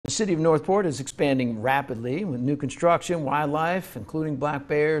city of Northport is expanding rapidly with new construction. Wildlife, including black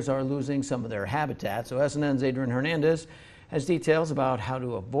bears, are losing some of their habitat. So SNN's Adrian Hernandez has details about how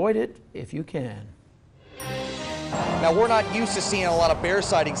to avoid it if you can. Now, we're not used to seeing a lot of bear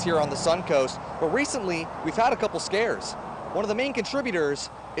sightings here on the Suncoast, but recently we've had a couple scares. One of the main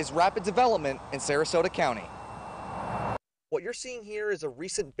contributors is rapid development in Sarasota County. What you're seeing here is a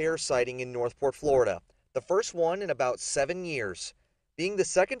recent bear sighting in Northport, Florida, the first one in about 7 years. Being the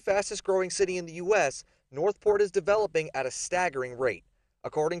second fastest growing city in the U.S., Northport is developing at a staggering rate.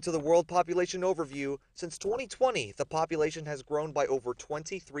 According to the World Population Overview, since 2020, the population has grown by over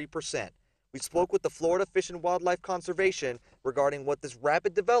 23%. We spoke with the Florida Fish and Wildlife Conservation regarding what this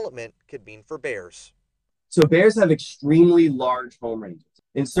rapid development could mean for bears. So bears have extremely large home ranges,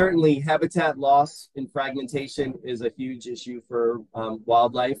 and certainly habitat loss and fragmentation is a huge issue for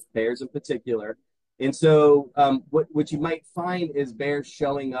wildlife, bears in particular. And so what you might find is bears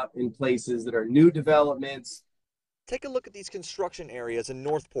showing up in places that are new developments. Take a look at these construction areas in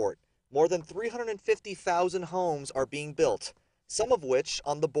Northport. More than 350,000 homes are being built, some of which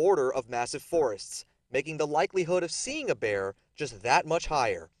on the border of massive forests, making the likelihood of seeing a bear just that much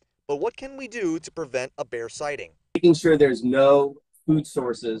higher. But what can we do to prevent a bear sighting? Making sure there's no food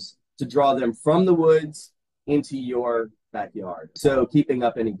sources to draw them from the woods into your backyard. So keeping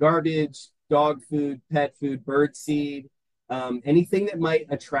up any garbage, dog food, pet food, bird seed, anything that might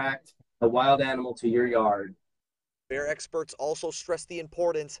attract a wild animal to your yard. Bear experts also stress the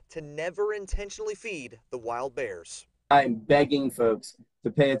importance to never intentionally feed the wild bears. I'm begging folks to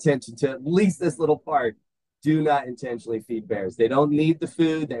pay attention to at least this little part. Do not intentionally feed bears. They don't need the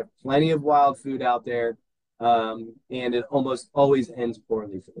food. They have plenty of wild food out there, and it almost always ends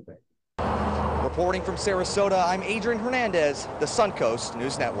poorly for the bear. Reporting from Sarasota, I'm Adrian Hernandez, the Suncoast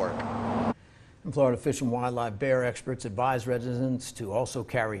News Network. And Florida Fish and Wildlife bear experts advise residents to also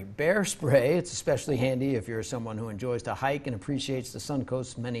carry bear spray. It's especially handy if you're someone who enjoys to hike and appreciates the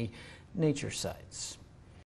Suncoast's many nature sites.